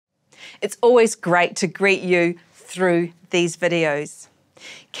It's always great to greet you through these videos.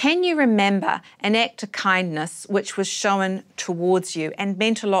 Can you remember an act of kindness which was shown towards you and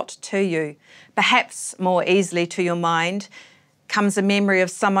meant a lot to you? Perhaps more easily to your mind comes a memory of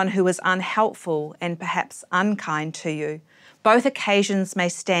someone who was unhelpful and perhaps unkind to you. Both occasions may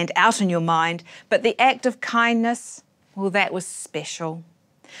stand out in your mind, but the act of kindness, well, that was special.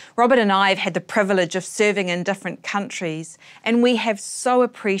 Robert and I have had the privilege of serving in different countries, and we have so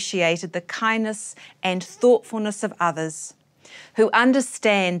appreciated the kindness and thoughtfulness of others who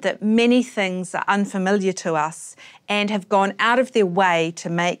understand that many things are unfamiliar to us and have gone out of their way to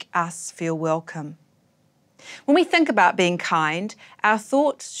make us feel welcome. When we think about being kind, our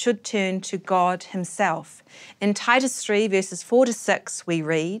thoughts should turn to God Himself. In Titus 3 verses 4 to 6 we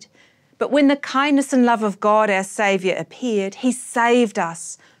read, "But when the kindness and love of God our Saviour appeared, He saved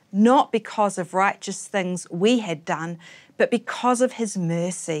us, not because of righteous things we had done, but because of His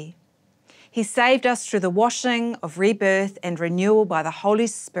mercy. He saved us through the washing of rebirth and renewal by the Holy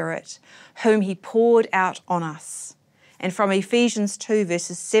Spirit, whom He poured out on us." And from Ephesians 2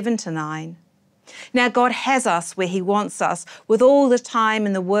 verses 7 to 9. Now God has us where He wants us, with all the time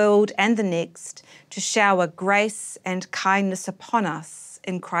in the world and the next, to shower grace and kindness upon us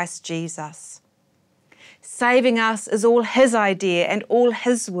in Christ Jesus. Saving us is all His idea and all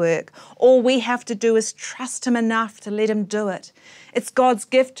His work. All we have to do is trust Him enough to let Him do it. It's God's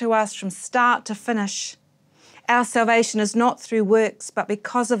gift to us from start to finish. Our salvation is not through works, but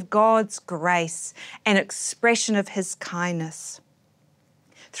because of God's grace, an expression of His kindness.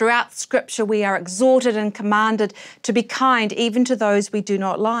 Throughout Scripture, we are exhorted and commanded to be kind even to those we do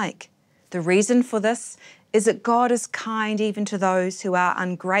not like. The reason for this is that God is kind even to those who are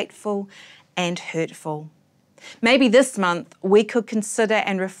ungrateful and hurtful. Maybe this month we could consider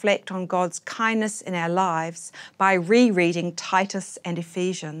and reflect on God's kindness in our lives by rereading Titus and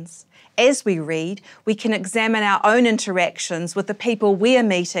Ephesians. As we read, we can examine our own interactions with the people we are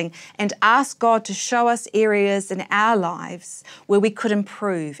meeting and ask God to show us areas in our lives where we could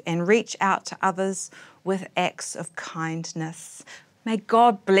improve and reach out to others with acts of kindness. May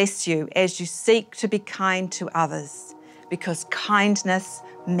God bless you as you seek to be kind to others, because kindness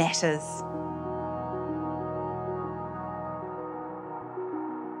matters.